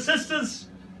brothers and sisters,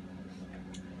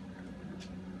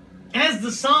 as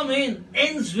the psalm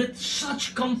ends with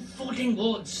such comforting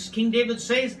words, King David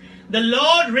says, the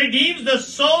Lord redeems the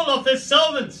soul of his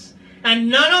servants, and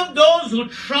none of those who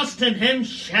trust in him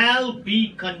shall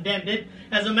be condemned.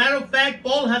 As a matter of fact,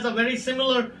 Paul has a very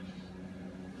similar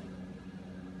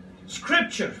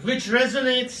scripture which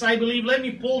resonates, I believe. Let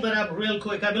me pull that up real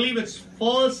quick. I believe it's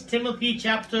 1 Timothy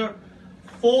chapter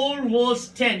 4 verse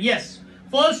 10. Yes,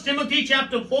 1 Timothy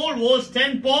chapter 4 verse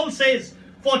 10. Paul says,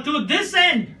 for to this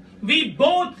end we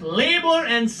both labor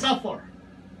and suffer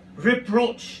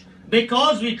reproach,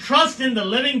 because we trust in the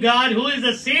living God, who is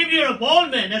the Savior of all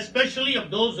men, especially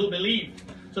of those who believe.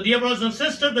 So dear brothers and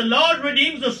sisters, the Lord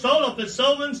redeems the soul of his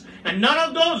servants, and none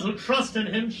of those who trust in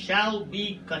him shall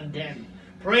be condemned.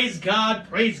 Praise God,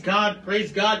 praise God,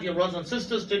 praise God, dear brothers and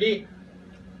sisters. Today,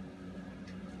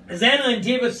 as Anna and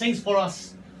David sings for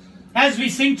us, as we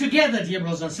sing together, dear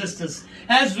brothers and sisters,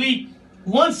 as we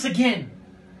once again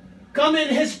come in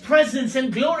his presence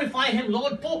and glorify him,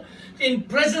 Lord, in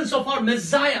presence of our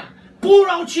Messiah, pour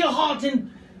out your heart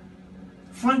in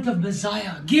front of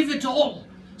Messiah. Give it all.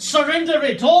 Surrender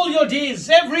it, all your days,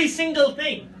 every single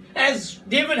thing. As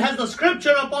David has the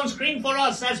scripture up on screen for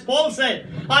us, as Paul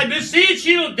said, I beseech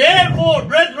you, therefore,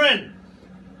 brethren,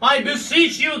 I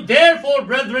beseech you, therefore,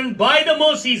 brethren, by the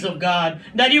mercies of God,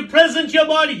 that you present your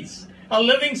bodies a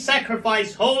living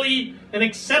sacrifice, holy and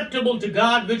acceptable to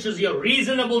God, which is your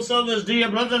reasonable service.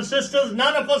 Dear brothers and sisters,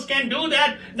 none of us can do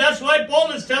that. That's why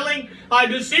Paul is telling, I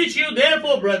beseech you,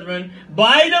 therefore, brethren,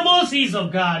 by the mercies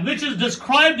of God, which is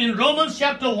described in Romans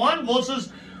chapter 1,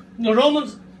 verses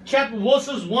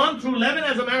 1 through 11.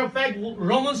 As a matter of fact,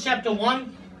 Romans chapter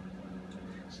 1,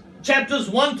 chapters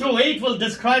 1 through 8 will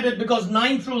describe it, because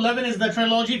 9 through 11 is the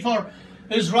trilogy for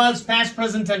Israel's past,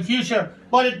 present, and future.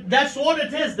 But that's what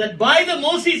it is, that by the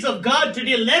mercies of God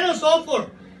today, let us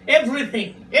offer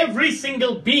everything, every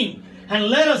single being, and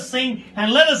let us sing,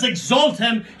 and let us exalt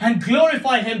him, and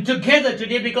glorify him together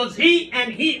today, because he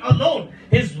and he alone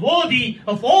is worthy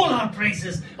of all our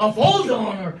praises, of all the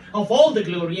honor, of all the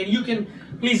glory. And you can,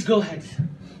 please go ahead,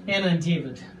 Anna and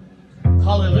David.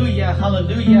 Hallelujah,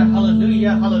 hallelujah,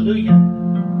 hallelujah,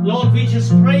 hallelujah. Lord, we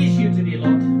just praise you today,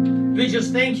 Lord. We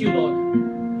just thank you, Lord.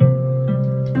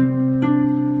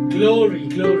 Glory,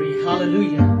 glory,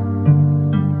 hallelujah.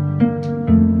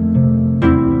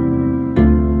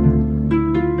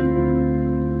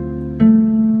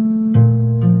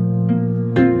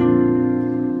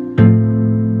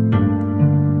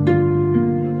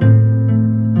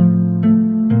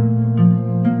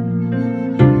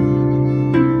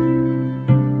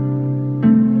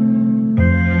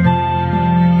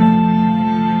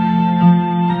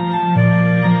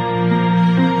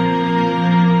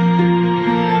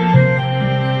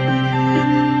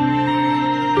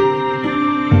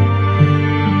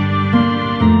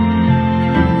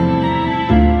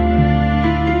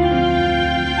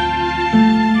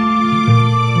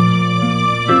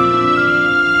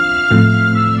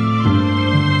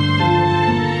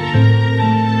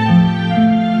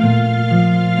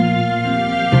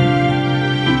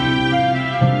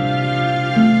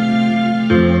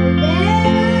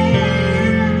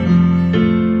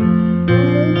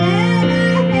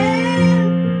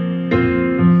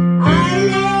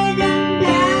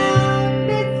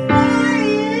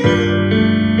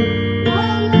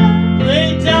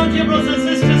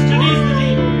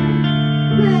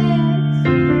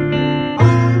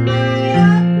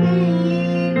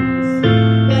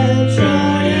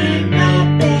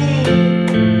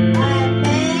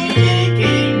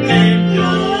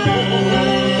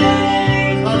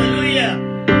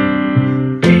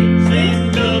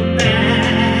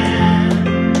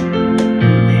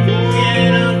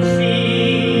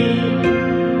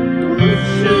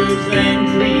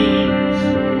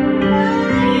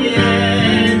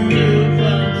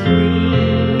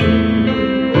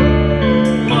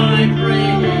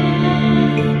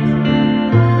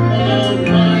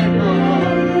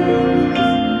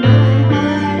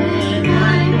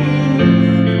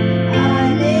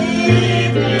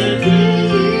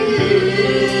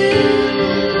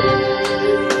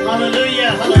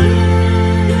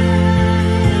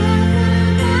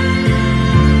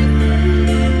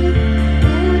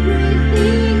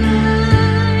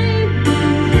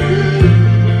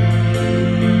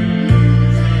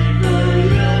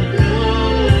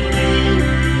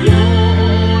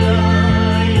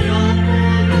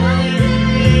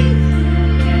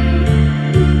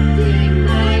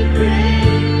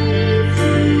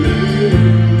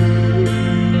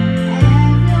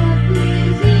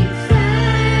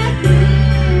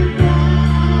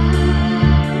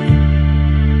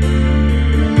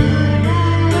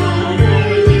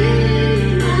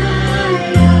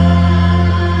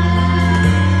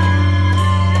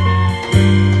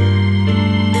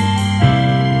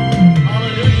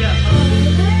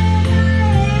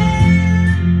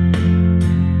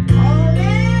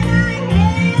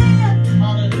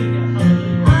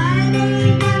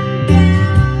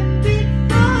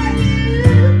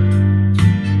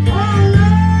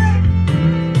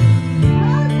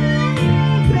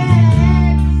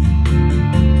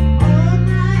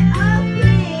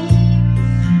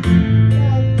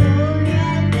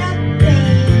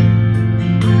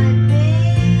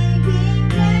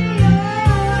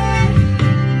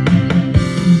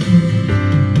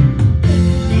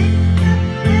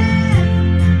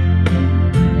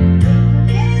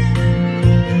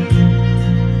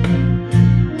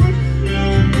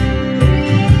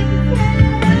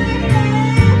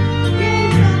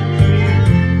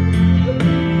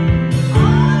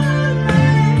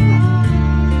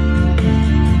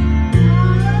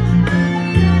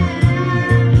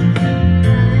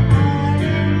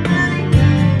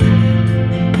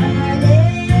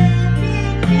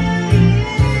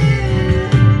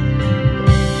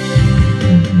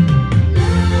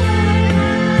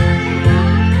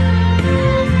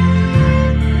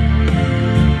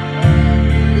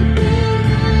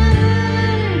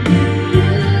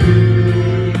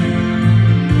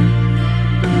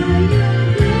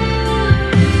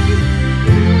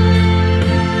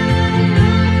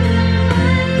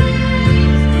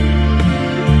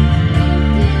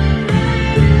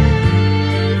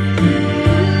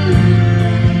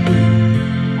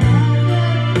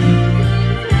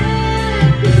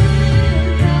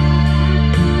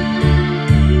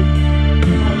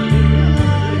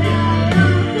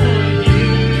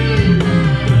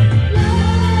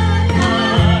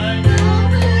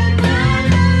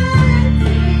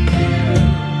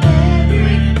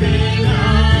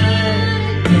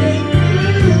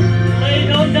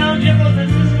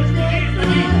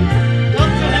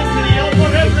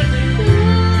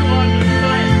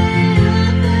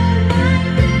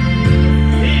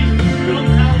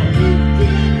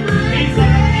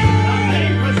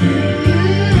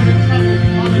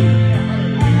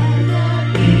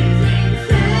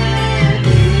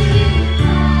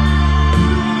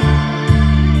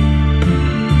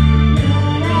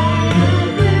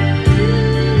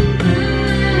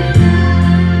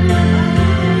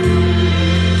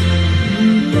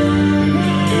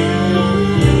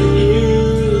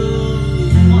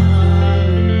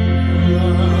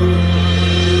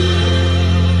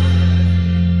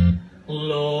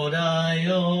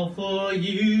 for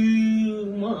you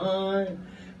my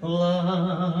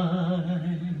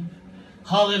life.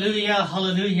 Hallelujah,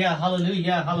 hallelujah,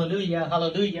 hallelujah, hallelujah,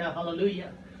 hallelujah,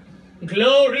 hallelujah.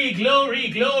 Glory, glory,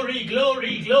 glory,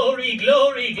 glory, glory,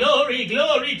 glory, glory,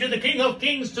 glory to the King of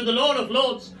Kings, to the Lord of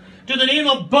Lords, to the name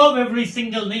above every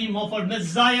single name of our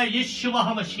Messiah, Yeshua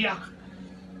HaMashiach.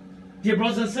 Dear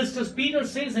brothers and sisters, Peter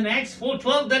says in Acts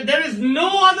 4:12 that there is no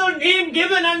other name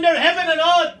given under heaven and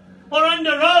earth or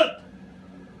under earth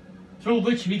through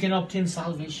which we can obtain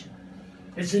salvation.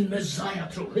 It's in Messiah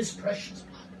through His precious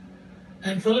blood.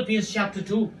 And Philippians chapter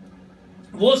 2,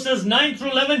 verses 9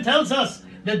 through 11 tells us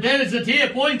that there is a day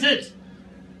appointed,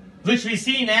 which we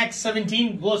see in Acts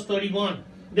 17 verse 31.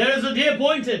 There is a day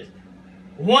appointed.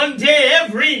 One day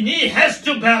every knee has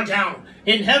to bow down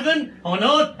in heaven, on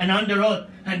earth and under earth.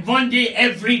 And one day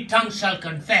every tongue shall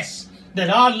confess that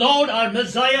our Lord, our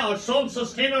Messiah, our soul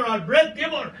sustainer, our breath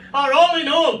giver, our all in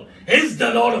all, is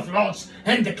the Lord of Lords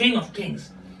and the King of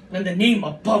Kings. And the name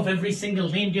above every single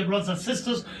name, dear brothers and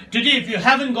sisters. Today, if you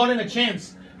haven't gotten a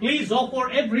chance, please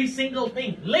offer every single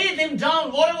thing. Lay them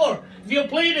down, whatever. If your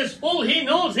plate is full, He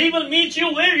knows. He will meet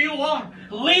you where you are.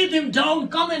 Lay them down.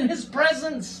 Come in His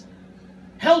presence.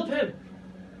 Help Him.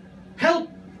 Help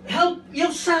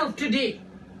yourself today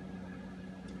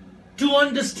to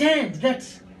understand that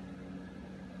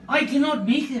I cannot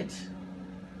make it.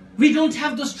 We don't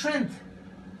have the strength.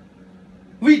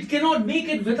 We cannot make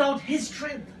it without His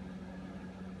strength.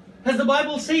 As the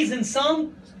Bible says in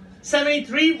Psalm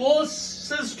 73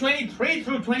 verses 23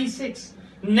 through 26.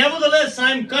 Nevertheless,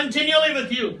 I am continually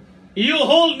with you. You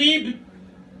hold me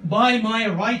by my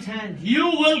right hand. You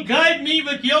will guide me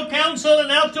with your counsel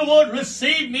and afterward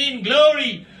receive me in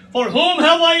glory. For whom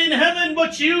have I in heaven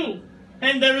but you?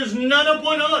 And there is none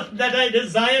upon earth that I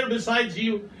desire besides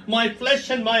you. My flesh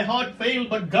and my heart fail,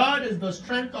 but God is the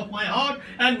strength of my heart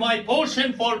and my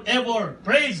portion forever.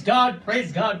 Praise God,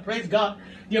 praise God, praise God.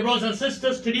 Dear brothers and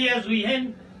sisters, today as we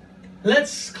end,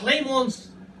 let's claim on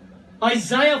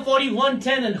Isaiah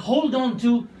 41:10 and hold on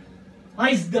to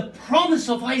the promise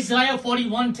of Isaiah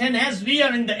 41:10 as we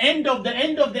are in the end of the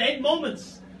end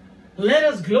moments. Let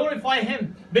us glorify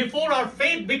Him. Before our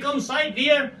faith becomes sight,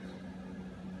 we are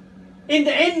in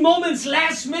the end moments,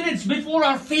 last minutes before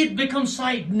our faith becomes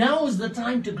sight. Now is the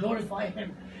time to glorify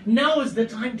Him. Now is the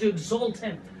time to exalt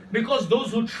Him. Because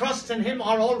those who trust in Him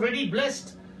are already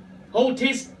blessed. Oh,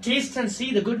 taste and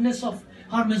see the goodness of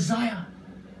our Messiah.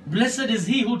 Blessed is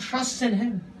he who trusts in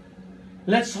Him.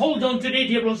 Let's hold on today,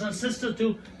 dear brothers and sisters,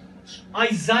 to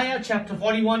Isaiah chapter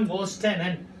 41 verse 10.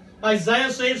 And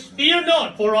Isaiah says, fear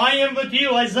not, for I am with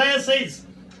you. Isaiah says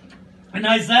in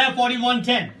Isaiah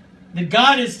 41:10, that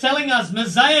God is telling us,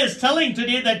 Messiah is telling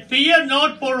today that fear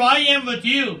not, for I am with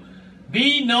you.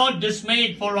 Be not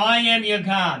dismayed, for I am your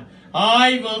God.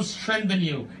 I will strengthen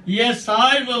you. Yes,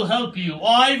 I will help you.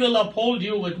 I will uphold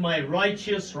you with my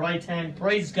righteous right hand.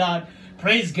 Praise God.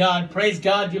 Praise God. Praise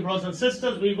God, dear brothers and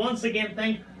sisters. We once again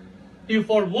thank you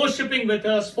for worshiping with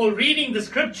us, for reading the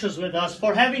scriptures with us,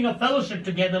 for having a fellowship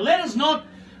together. Let us not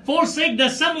forsake the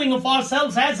assembling of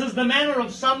ourselves, as is the manner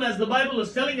of some, as the Bible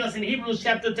is telling us in Hebrews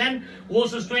chapter 10,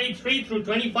 verses 23 through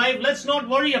 25. Let's not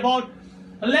worry about,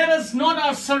 let us not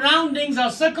our surroundings,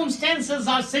 our circumstances,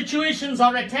 our situations,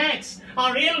 our attacks,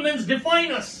 our ailments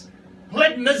define us.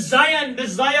 Let Messiah and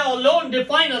Messiah alone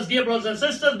define us, dear brothers and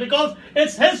sisters, because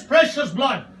it's His precious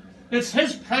blood. It's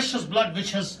His precious blood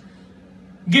which has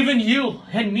given you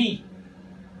and me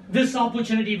this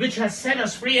opportunity, which has set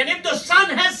us free. And if the Son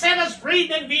has set us free,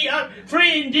 then we are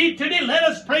free indeed. Today, let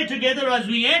us pray together as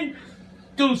we end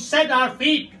to set our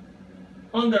feet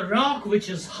on the rock which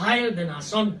is higher than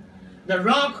us, on the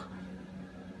rock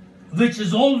which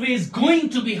is always going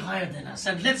to be higher than us.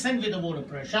 And let's end with a word of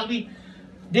prayer, shall we?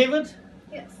 David?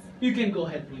 Yes. You can go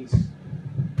ahead, please.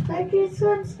 Lord Jesus,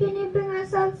 once again, I bring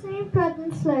ourselves in your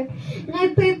presence, Lord. And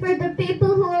I pray for the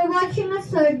people who are watching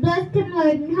us, Lord. Bless them,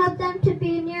 Lord, and help them to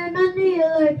be near and under you,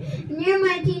 Lord. In your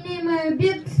mighty name, I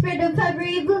rebuke the spirit of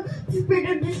every evil, the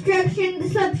spirit of destruction,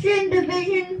 deception,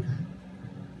 division,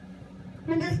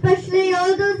 and especially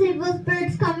all those evil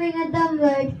spirits coming at them,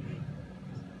 Lord,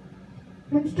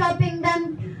 and stopping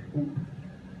them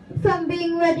from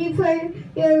being ready for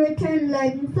your return,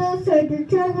 Lord. And so, sir, the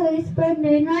true Holy Spirit,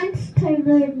 in Christ's time,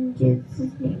 Lord, in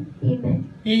Jesus' name.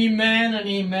 Amen. Amen and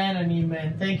amen and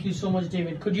amen. Thank you so much,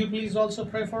 David. Could you please also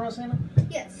pray for us, Anna?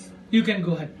 Yes. You can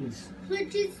go ahead, please. Lord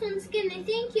Jesus, once again, I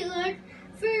thank you, Lord,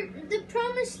 for the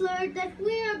promise, Lord, that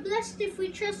we are blessed if we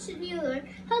trust in you, Lord.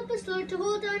 Help us, Lord, to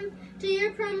hold on to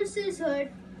your promises,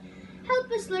 Lord.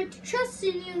 Help us, Lord, to trust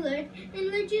in you, Lord. And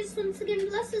Lord Jesus, once again,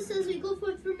 bless us as we go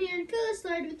forth from here and fill us,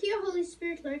 Lord, with your Holy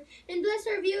Spirit, Lord. And bless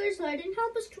our viewers, Lord, and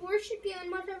help us to worship you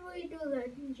in whatever we do,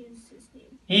 Lord, in Jesus'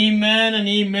 name. Amen and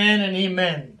amen and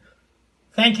amen.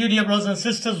 Thank you, dear brothers and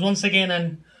sisters, once again,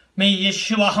 and may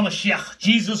Yeshua HaMashiach,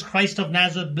 Jesus Christ of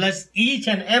Nazareth, bless each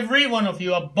and every one of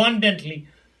you abundantly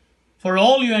for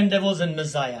all your endeavors in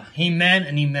Messiah. Amen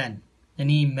and amen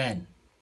and amen.